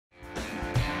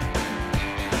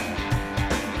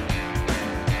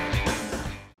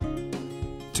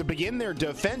To begin their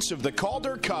defense of the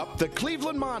Calder Cup, the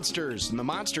Cleveland Monsters and the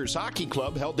Monsters Hockey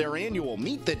Club held their annual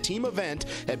Meet the Team event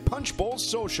at Punch Bowl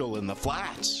Social in the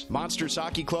Flats. Monsters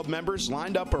Hockey Club members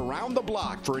lined up around the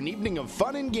block for an evening of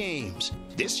fun and games.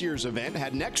 This year's event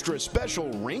had an extra special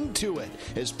ring to it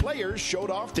as players showed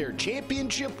off their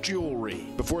championship jewelry.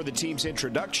 Before the team's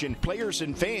introduction, players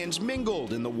and fans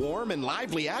mingled in the warm and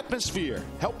lively atmosphere,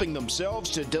 helping themselves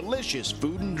to delicious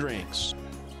food and drinks.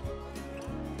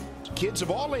 Kids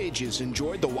of all ages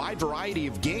enjoyed the wide variety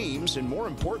of games and, more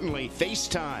importantly,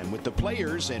 FaceTime with the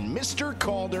players and Mr.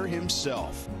 Calder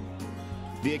himself.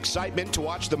 The excitement to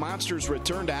watch the Monsters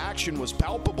return to action was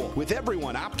palpable, with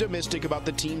everyone optimistic about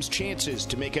the team's chances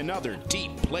to make another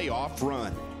deep playoff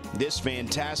run. This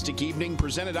fantastic evening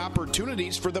presented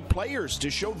opportunities for the players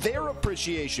to show their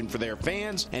appreciation for their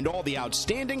fans and all the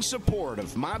outstanding support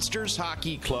of Monsters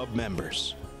Hockey Club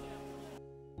members.